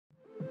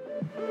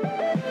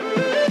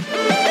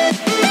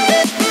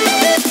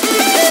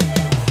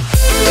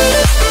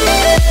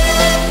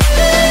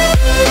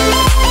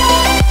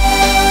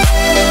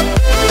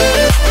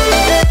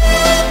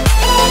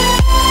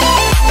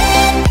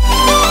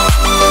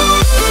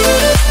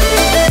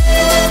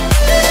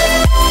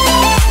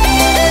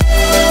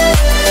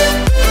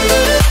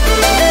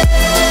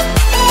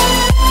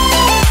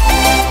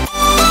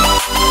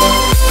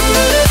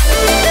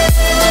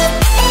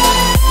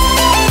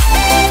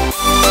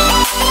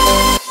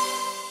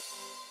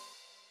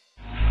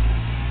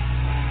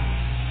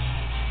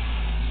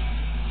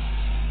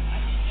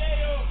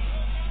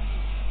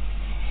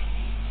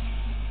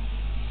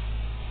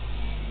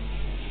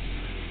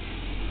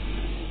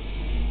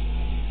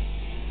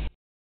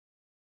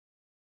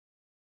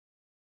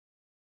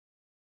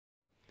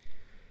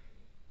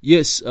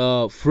Yes,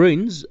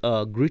 friends,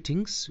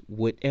 greetings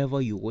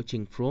wherever you're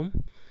watching from.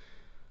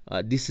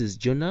 This is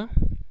Jonah.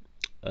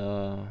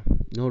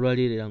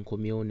 N'olwaleero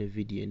nkomyewo ne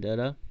video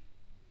endala.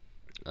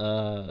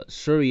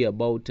 Sorry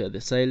about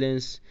the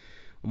silence.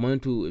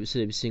 Omuntu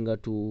ebiseera ebisinga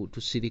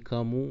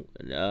tusirikamu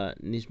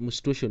mu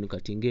situation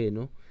kati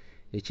ng'eno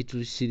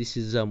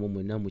ekitusirisizaamu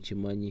mwenna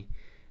mukimanyi.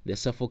 The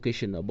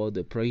suffocation about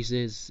the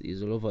prices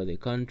is all over the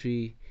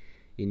country.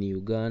 In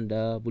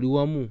Uganda buli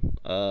wamu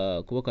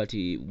kuba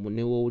kati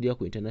newowulira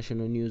ku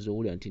international news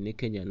owulira nti ne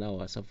Kenya now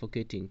are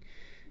suffocating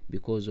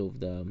because of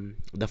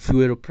the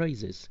fuel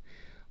prices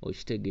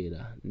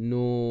okitegeera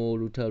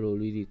n'olutalo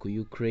oluli ku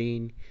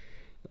Ukraine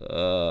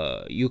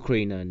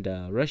and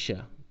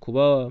Russia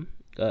kuba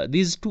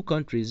these two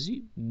countries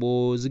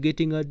was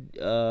getting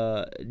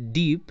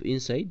deep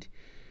inside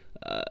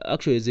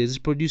actually is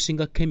producing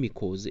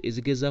chemicals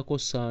ezigezaako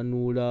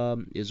saanuula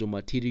ezo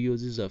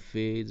materials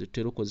zaffe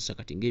zetutera okukozesa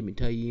kati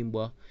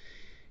ng'emitayimbwa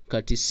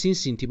kati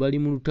since nti bali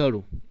mu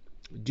lutalo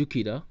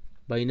jjukira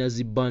balina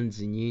zi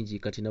bans nyingi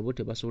kati nabo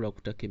tebasobola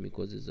kuta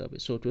chemicals zaabwe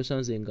so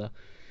twesanze nga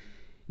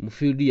mu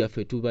field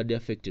yaffe tubadde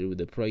affected with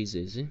the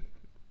prices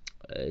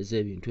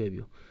ez'ebintu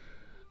ebyo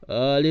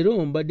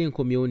leero mbadde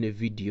nkomyewo ne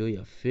video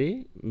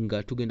yaffe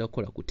nga tugenda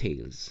kukola ku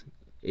tales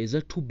eza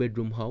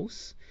 2-bedroom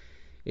house.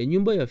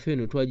 Enyumba yaffe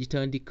eno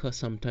twagitandika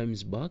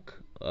sometimes back.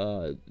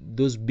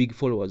 Those big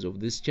followers of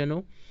this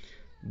channel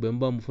bwe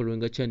muba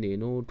mufollowinga channel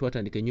eno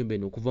twatandika ennyumba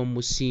eno okuva mu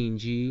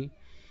musingi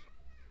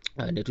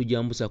ne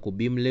tujambusa ku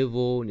beam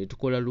level ne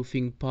tukola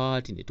roofing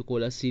part ne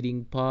tukola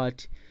ceiling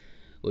part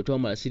bwe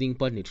twamala ceiling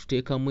part ne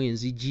tuteekamu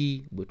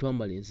enzigi bwe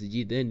twamala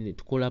enzigi then ne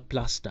tukola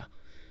plaster.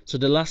 So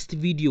the last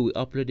video we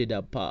uploaded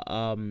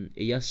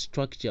eya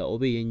structure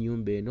oba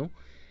ey'ennyumba eno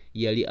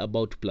yali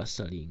about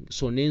plastering.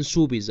 So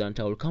nensuubiza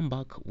nti I will come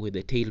back with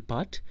the tail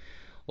part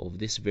of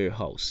this very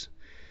house.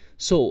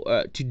 So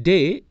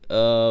today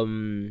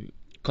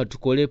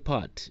katukole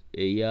part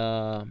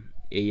eya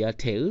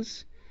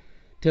tails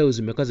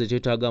meka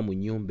zetwetaaga mu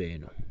nnyumba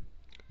eno.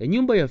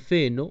 Ennyumba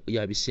yaffe eno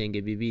ya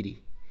bisenge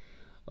bibiri.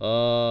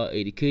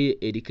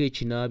 Eriko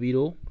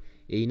ekinaabiro,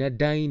 erina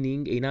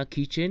dining, erina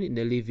kitchen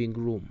ne living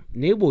room.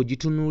 Naye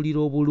bw'ogitunuulira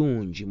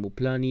obulungi mu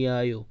plan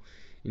yaayo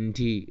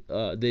nti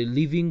the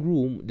living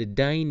room, the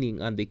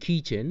dining and the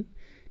kitchen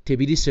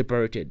tebiri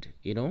separated,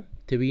 you know,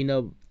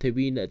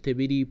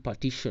 tebiri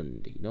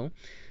partitioned, you know,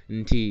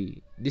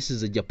 nti this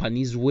is a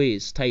Japanese way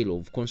style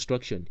of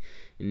construction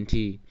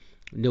nti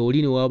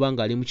neoli newaba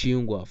nga ali mu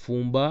kiyungu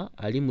afumba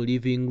ali mu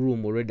living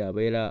room already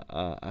abeera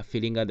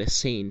feeling the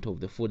scent of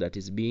the food that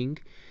is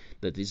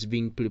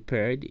being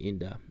prepared in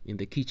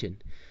the kitchen.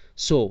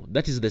 So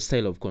that is the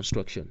style of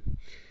construction.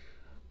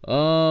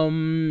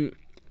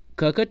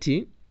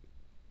 Kakati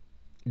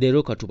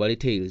leero katubale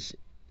tales.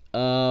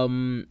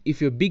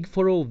 If you're a big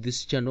follower of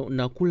this channel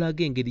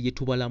nakulaga engeri gye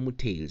tubalamu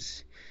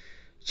tales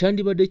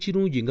kyandibadde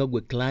kirungi nga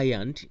gwe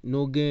client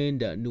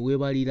n'ogenda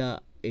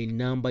niweebalira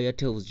enamba ya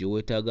tales gye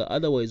weetaaga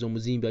otherwise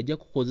omuzimbi ajja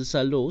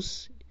kukozesa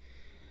loss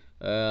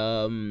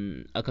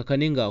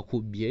akakane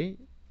ng'akubbye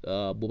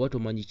bw'oba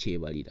tomanyi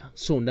kyebalira.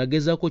 So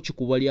nagezaako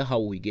kikubalya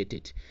how we get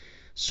it.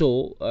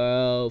 So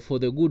for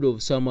the good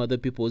of some other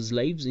people's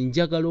lives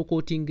njagala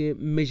okwotinga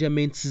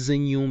measurements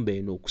z'ennyumba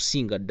eno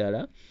okusinga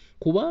ddala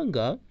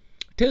kubanga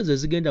tales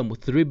ezigenda mu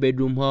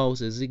 3-bedroom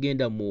house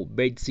ezigenda mu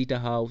bed-sitter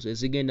house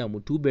ezigenda mu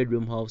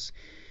 2-bedroom house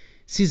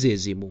si ze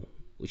zimu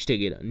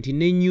okitegeera nti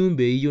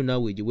n'ennyumba eyiyo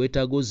naawe gye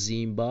weetaaga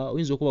ozimba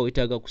oyinza okuba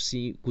weetaaga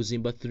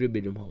kuzimba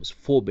 3-bedroom house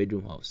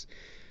 4-bedroom house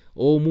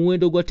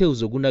omuwendo gwa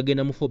tales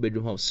ogunagenda mu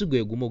 4-bedroom house si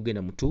gwe gumu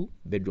ogenda mu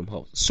 2-bedroom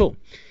house. So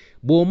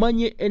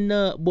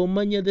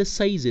bw'omanya the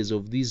sizes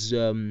of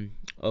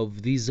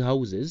these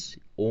houses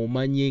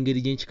omanya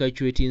engeri gy'enkika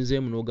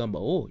kywetinzeemu n'ogamba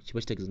kiba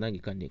kitegeeza nange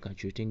kanne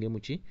kankywetingemu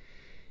ki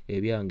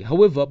ebyange.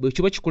 However bwe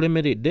kiba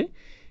kikulemeredde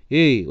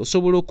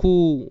osobola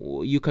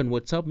you can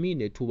WhatsApp me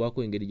ne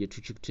tubaako engeri gye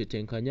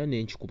tukitetenkanya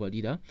ne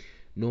nkikubalira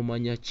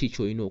n'omanya ki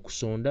ky'olina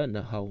okusonda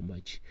na how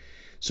much.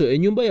 So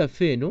ennyumba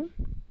yaffe eno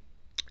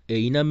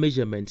eyina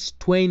measurements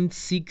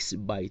 26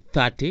 by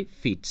 30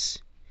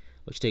 feet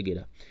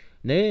okitegeera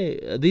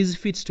naye these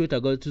feet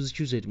twetaaga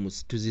tuzikyuse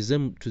tuzize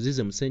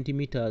mu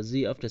centimeters,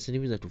 after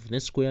centimeters tufune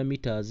square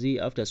meters,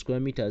 after square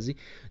meters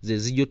ze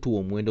zijjo tuwa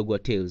omuwendo gwa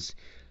tales.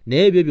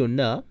 Naye ebyo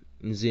byonna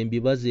nze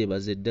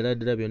mbibazeebaze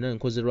ddala byonna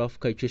nkoze rough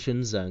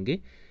calculations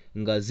zange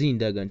nga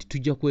zindaga nti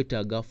tujja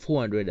kwetaaga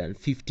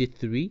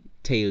 453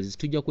 tales.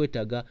 Tujja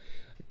kwetaaga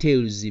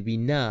tales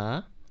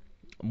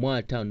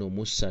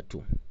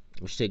 453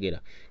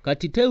 okitegeera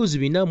kati tales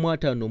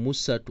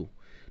 453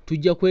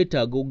 tujja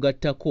kwetaaga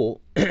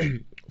okugattako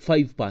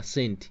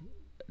 5%,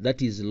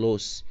 that is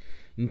loss.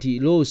 Nti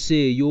loss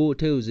eyo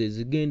tales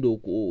ezigenda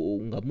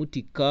nga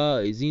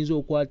mutika eziyinza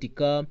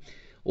okwatika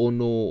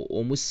ono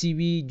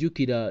omusibi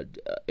jukira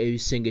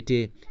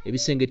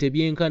ebisengete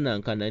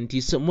byenkanankana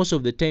nti most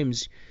of the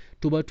times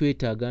tuba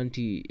twetaaga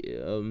nti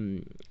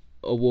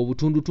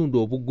obutundutundu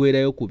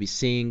obugwerayo ku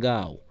bisenge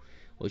awo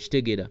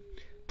okitegeera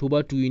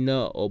tuba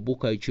tuina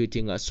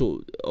obucalculating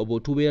so obo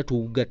tubeera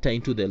tugatta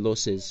into the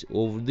losses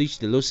of which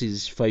the loss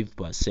is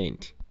 5%.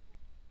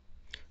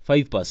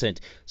 5%.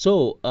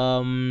 So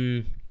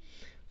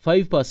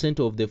 5%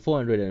 of the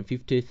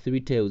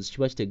 453 tails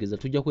kiba kitegeeza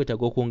tujja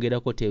kwetaaga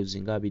okwongerako tails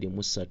nga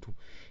 23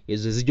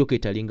 ezo zijja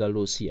kwetalinga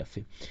loss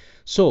yaffe.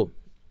 So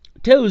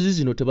tails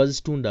zino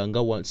tebazitunda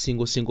nga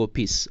single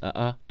piece.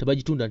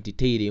 Tebagitunda nti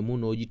tail emu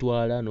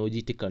n'ogitwala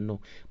n'ogitika no.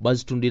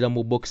 Bazitundira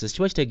mu boxes.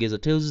 Kiba kitegeeza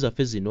tails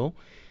zaffe zino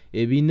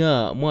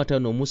ebina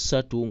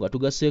 53 nga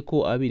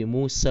tugaseeko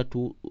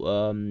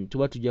 23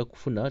 tuba tujja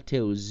kufuna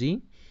tails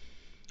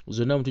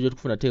zonna tujja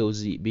kufuna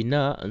tails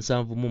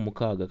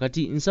 476.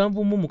 Kati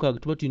 776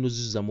 tuba tulina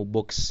ozizuza mu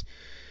box.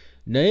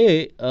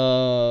 Naye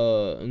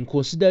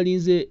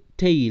nconsiderinze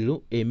tail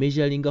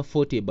measuring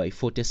 40 by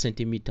 40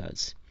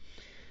 centimeters.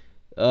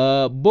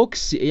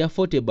 Box eya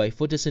 40 by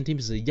 40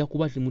 centimeters ejja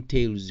kuba mu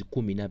tails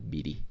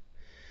 12.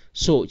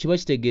 So kiba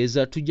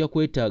kitegeeza tujja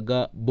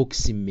kwetaaga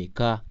box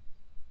mmeka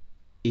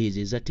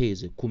ezo eza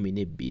tails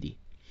 12.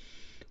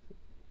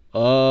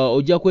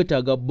 Ojja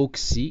kwetaaga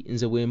box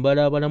nze bwe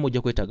mbalaabalamu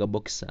ojja kwetaaga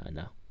box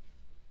 4.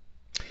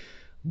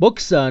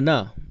 Box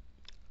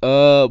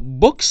 4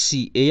 box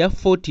eya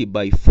 40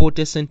 by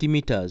 40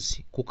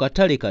 centimeters ku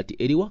katale kati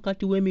eri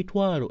wakati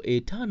w'emitwalo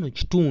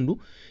 5.5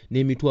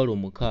 n'emitwalo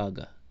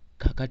 6.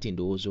 Kakati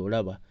ndowooza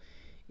olaba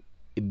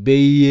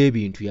ebbeeyi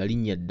y'ebintu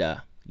yalinnya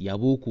dda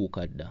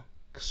yabuukuuka dda.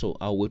 So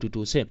awo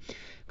wetutuuse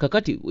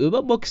kakati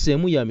weba box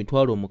emu ya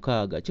mitwalo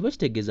 6 kiba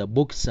kitegeeza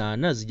box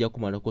 4 zijja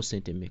kumalako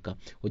sente mmeka.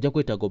 Ojja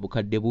kwetaaga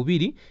obukadde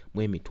 2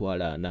 mu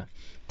emitwalo 4.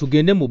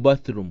 Tugende mu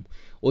bathroom.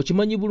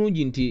 Okimanyi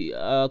bulungi nti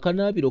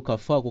akanaabiro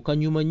kaffe ako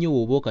kanyuma nnyo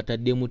bw'oba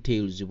okataddemu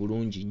tails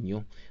bulungi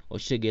nnyo.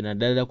 Okitegeera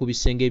ddala ku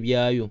bisenge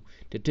byayo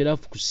tetera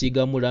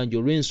kusiigamu langi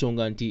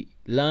olw'ensonga nti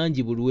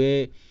langi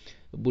buli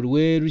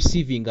we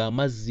receiving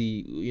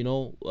amazzi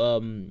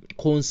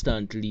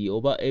constantly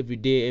oba every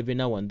day every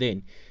now and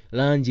then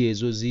langi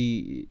ezo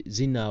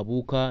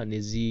zinaabuuka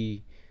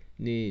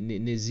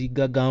ne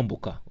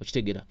zigagambuka.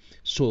 Okitegeera.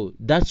 So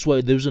that's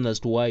why the reason as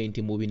to why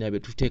nti mu bina bye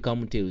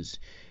tuteekamu tails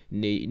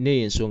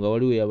ne ensonga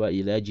waliwo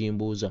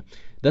yagimbuuza.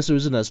 That's the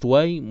reason as to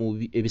why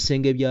mu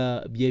ebisenge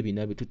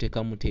by'ebina bye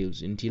tuteekamu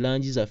tails nti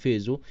langi zaffe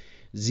ezo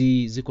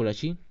zikola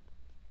ki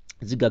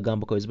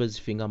zigagambuka ziba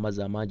zifinga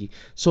amazzi amangi.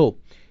 So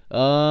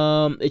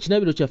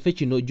ekinabiro kyaffe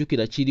kino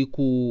jjukira kiri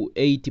ku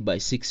 8 by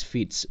 6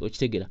 feet.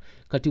 Okitegeera.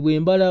 Kati bwe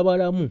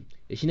mbalaabalamu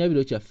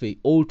ekinabiro kyaffe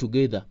all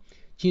together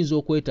kiyinza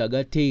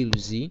okwetaaga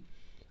tails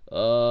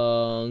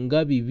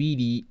nga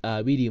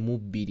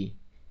 222.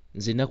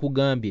 Nze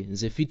nakugambye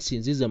nze feet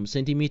nziza mu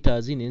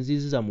centimeters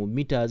nenziziza mu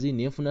meters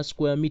nenfuna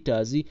square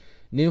meters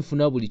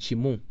nenfuna buli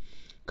kimu.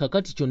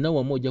 Kakati kyonna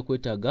wamu ojja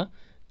kwetaaga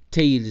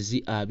tails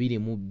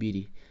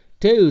 22.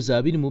 Tails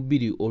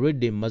 22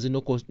 already mmaze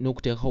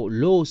n'okuteekaho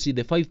loss, the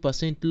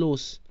 5%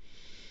 loss.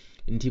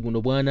 Nti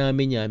buno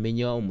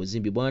bw'anaamenya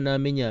omuzimbi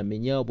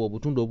bw'anaamenya obwo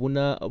obutundu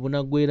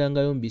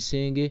obunaggwerangayo mu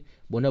bisenge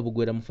bwonna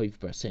bugwera mu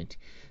 5%.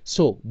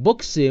 So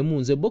box emu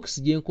nze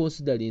box gye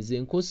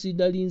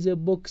nconsiderinze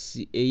box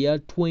eya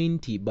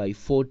 20 by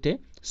 40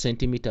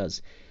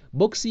 centimeters.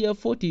 Box ya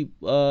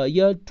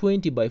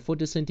 20 by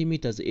 40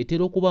 centimeters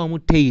etera okubaamu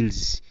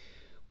tails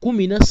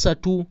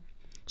 13.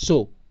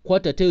 So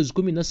kwata tails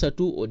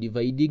 13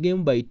 odividing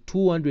by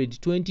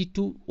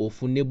 222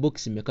 ofune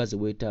box meka ze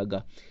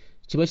weetaaga.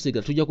 Kiba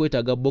kitegeeza tujja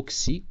kwetaaga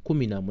box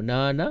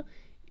 18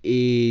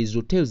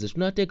 ezo tails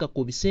tunaateeka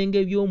ku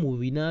bisenge by'omu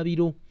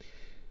binaabiro.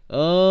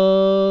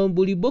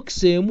 Buli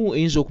box emu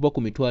eyinza okuba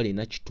ku mitwalo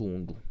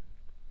 4.5.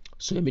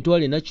 So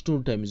emitwalo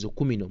 4.5 times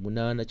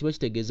 18 kiba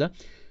kitegeeza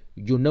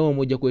gyonna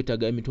wamu ojja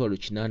kwetaaga emitwalo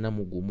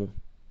 81.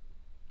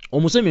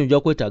 Omusenyu ojja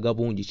kwetaaga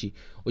bungi ki?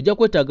 Ojja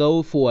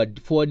kwetaagawo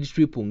forward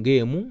strip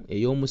ng'emu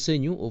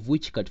ey'omusenyu of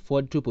which kati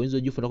forward strip oyinza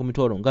ogifuna ku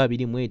mitwalo nga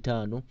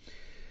 25.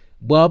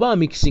 Bw'aba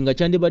mixinga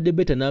kyandibadde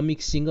beta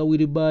n'amixinga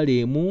wheelbarrow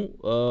emu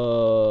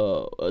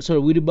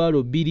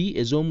wheelbarrow 2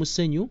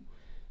 ez'omusenyu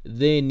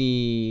then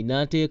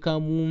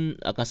n'ateekamu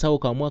akasawo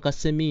kamu aka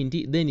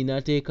cement then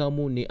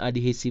n'ateekamu ne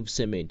adhesive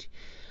cement.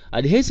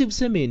 Adhesive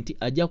cement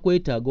ajja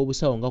kwetaaga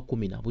obusawo nga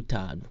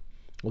 15.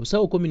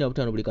 Obusawo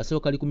 15 buli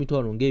kasawo kali ku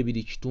mitwalo nga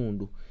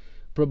 2.5.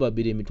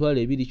 Probably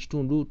emitwalo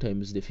 2.5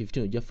 times the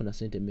 15 ojja kufuna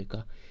sente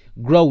meka.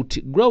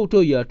 Grout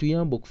oyo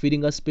atuyamba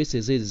okufiringa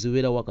spaces ezo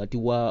zibeera wakati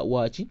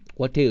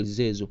wa tails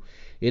ezo.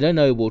 Era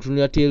nawe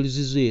bw'otunula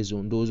tails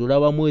ezo ndowooza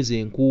olabamu ezo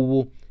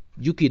enkuubo.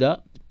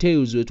 Jjukira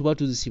tails we tuba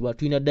tuzisiba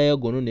tulina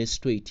diagonal ne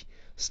straight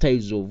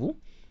styles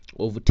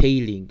of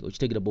tailing.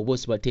 Okitegeera bw'oba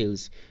osiba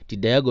tails ti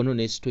diagonal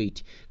ne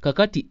straight.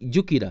 Kakati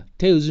jjukira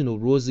tails zino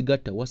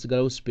lw'ozigatta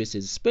wasigalawo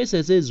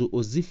spaces ezo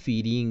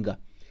ozifiiringa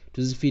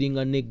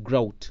tuzifiiringa ne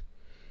grout.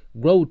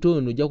 Grout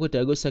ono ojja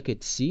kwetaagayo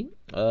sockets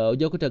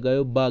ojja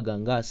kwetaagayo baaga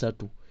nga 3.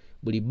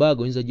 Buli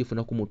baaga oyinza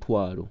gifuna ku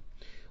mutwalo.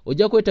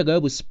 Ojja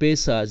kwetaagayo bu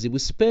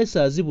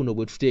spacers buno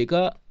bwe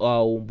tuteeka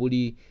awo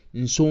buli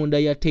nsonda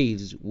ya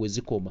tails we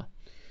zikoma.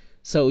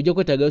 So ojja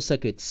kwetaagayo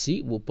sockets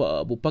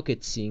bu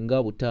packets nga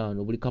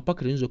 5. Buli ka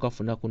packet oyinza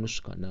okafuna ku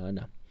nusu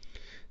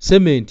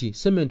 8.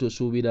 Cement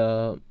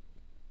osuubira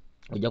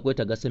ojja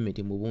kwetaaga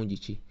sementi mu bungi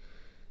ki.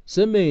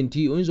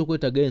 Sementi oyinza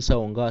okwetaaga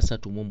ensawo nga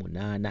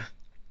 38.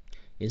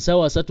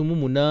 Ensawo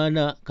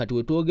 38 kati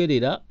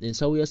wetwogerera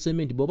ensawo ya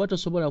sementi bw'oba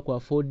tosobola ku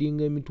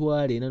affordinga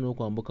emitwalo 4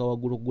 n'okwambuka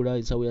waggulu okugula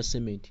ensawo ya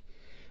sementi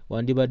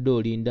wandibadde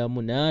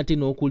olindamu, naye ate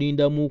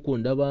n'okulindamu kwo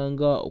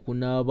ndabanga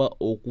okunaaba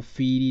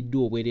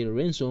okufiiriddwa obwereere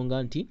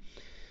olw'ensonga nti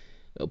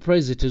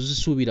price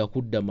tezisuubira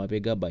kudda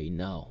mabega by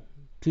now.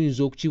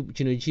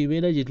 Kino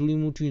kibeera gye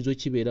tulimu tuyinza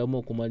okibeeramu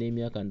okumala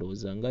emyaka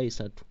ndowooza nga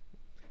 3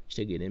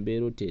 kitegeera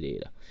embeera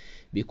otereera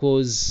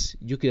because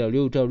jjukira luli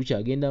olutalo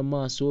lukyagenda mu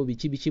maaso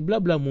biki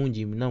blabla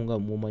mungi nawe nga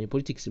mumanyi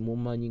politics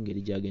mumanyi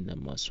ngeri gyagenda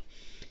mu maaso.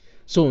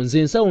 So nze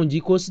ensawo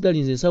ngiconsideri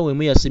nze ensawo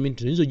emu ya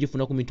sementi oyinza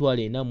ogifuna ku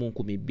mitwalo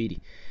 4,200.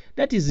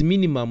 That is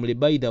minimum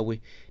by the way.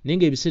 Naye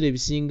ng'ebiseera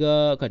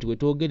ebisinga kati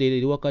wetwogerera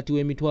eri wakati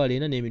w'emitwalo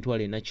 4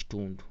 n'emitwalo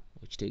 4.5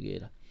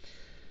 okitegeera.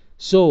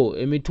 So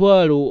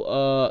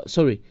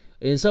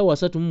ensawo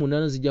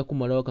 38 zijja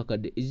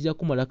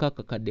kumalako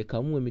akakadde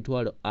kamu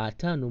emitwalo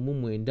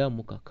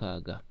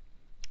 59,600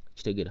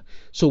 kitegeera.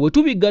 So bwe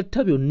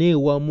tubigatta byonna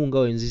ewamu nga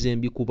wenzize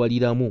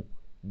mbikubaliramu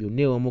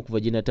byonna ewamu okuva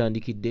gye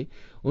natandikidde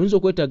oyinza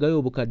okwetaagayo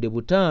obukadde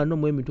 5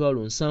 mu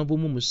emitwalo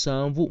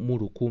 7,700 mu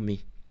 1,000.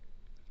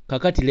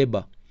 Kakati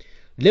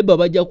labor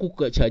bajja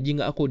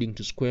kucharginga according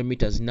to square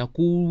meters.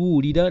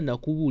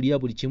 Nakubuulira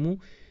buli kimu.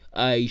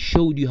 I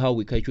showed you how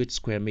we calculate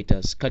square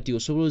meters. Kati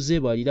osobola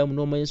ozeebaliramu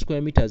n'omanya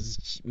square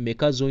meters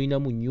meka z'olina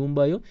mu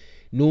nnyumba yo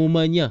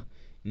n'omanya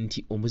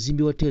nti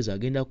omuzimbi wa teeza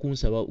agenda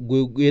kunsaba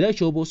era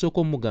ky'oba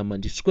osooka omugamba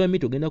nti square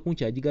meter ogenda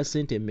kunkyajiga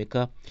ssente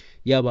meka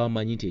yaba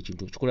amanyi nti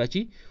ekintu okikola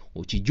ki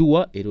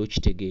okijuwa era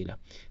okitegeera.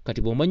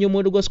 Kati bw'omanya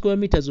omuwendo gwa square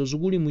meters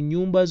oziguli mu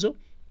nnyumba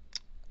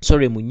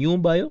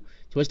yo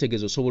kiba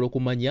kitegeeza osobola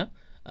okumanya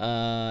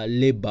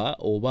labor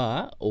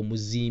oba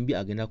omuzimbi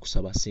agenda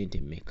kusaba ssente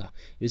meka.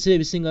 Ebiseera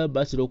ebisinga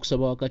batera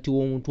okusaba wakati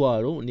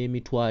w'omutwalo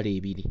n'emitwalo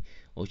 2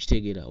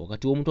 okitegeera.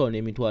 Wakati w'omutwalo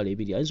n'emitwalo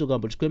 2 ayinza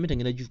okugamba nti square meter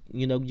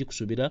ngenda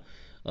kugikusubira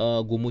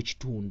gumu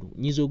kitundu,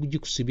 nyinza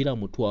okugikusubira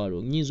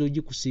mutwalo, nyinza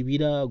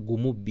ogikusubira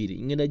gumu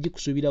 2, ngenda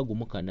gikusubira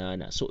gumu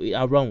 8. So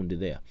around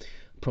there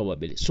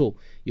probably. So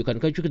you can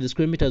calculate the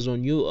square meters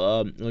on you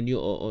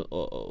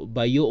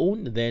by your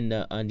own then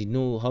and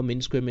know how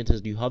many square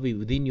meters do you have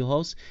within your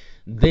house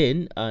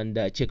then and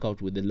check out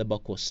with the labor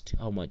cost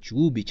how much you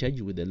will be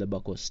charged with the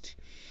labor cost.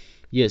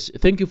 Yes,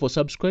 thank you for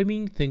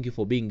subscribing, thank you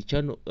for being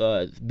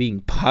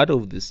part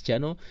of this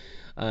channel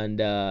and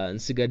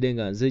nsigadde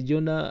nga nze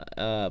Jonah.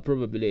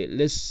 Probably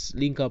let's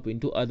link up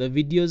into other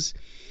videos.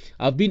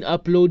 I've been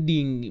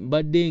uploading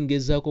mbadde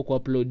ngezaako ku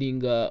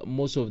uploading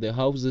most of the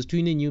houses.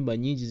 Tulina ennyumba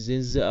nnyingi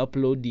zenze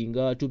uploading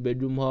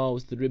 2-bedroom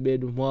house,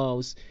 3-bedroom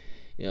house.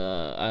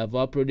 I've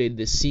uploaded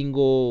the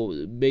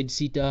single bed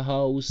sitter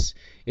house.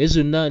 Ezo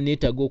zonna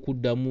neetaaga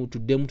okuddamu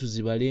tuddemu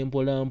tuzibale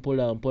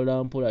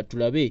mpola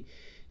tulabe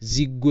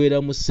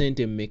ziggwera mu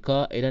ssente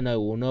mmeka era nawe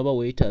wonaaba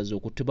weetaaza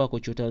okutebako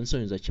ky'otandisa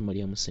oyinza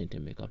kimalya mu ssente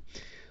mmeka.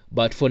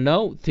 But for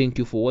now, thank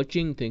you for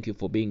watching. Thank you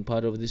for being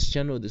part of this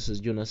channel. This is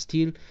Jonah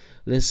Steele.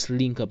 Let's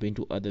link up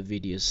into other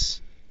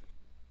videos.